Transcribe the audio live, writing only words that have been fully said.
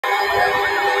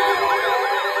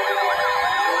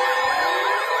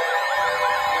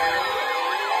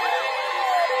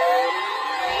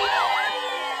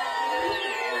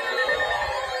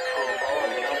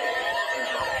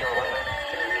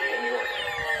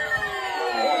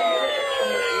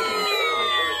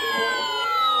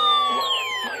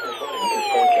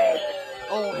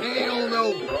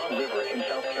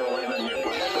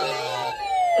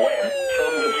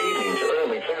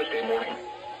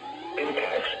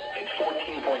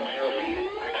14.0 feet.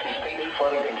 Action stage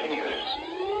flooding continues.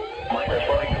 Minor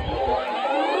flooding of low lines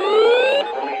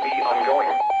may be ongoing.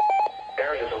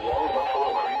 Areas along Buffalo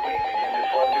Creek may begin to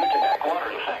flood due to backwater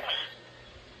effects.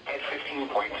 At 15.0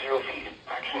 feet,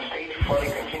 action stage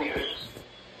flooding continues.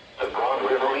 The Broad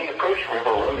River may approach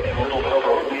River Road and Little Bell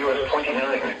Road near US 29.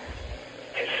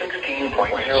 At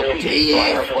 16.0 feet,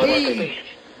 minor flood at the base.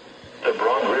 The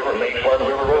Broad River may flood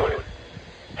River Road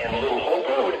and Little Hope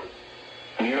Road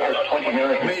near US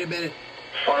 29. Wait a minute.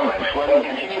 Farmland flooding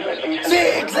continues at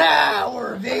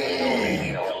 6-hour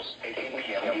video. At 8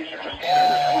 p.m. Eastern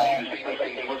Standard Time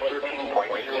Tuesday, was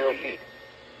 13.0 feet.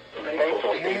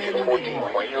 Thankful stage is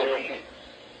 14.0 feet.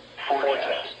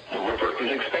 Forecast. The river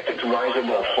is expected to rise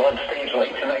above flood stage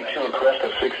late tonight to a crest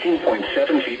of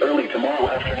 16.7 feet early tomorrow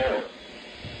afternoon.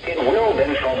 It will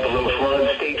then fall below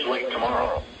flood stage late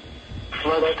tomorrow.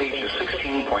 Flood stage is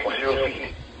 16.0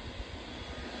 feet.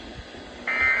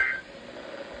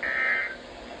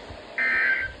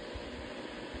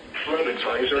 Flood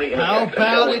advisory in How effect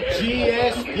about until a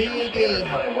GSP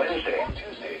again? Wednesday,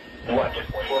 Tuesday. What?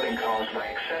 Flooding caused by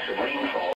excessive rainfall.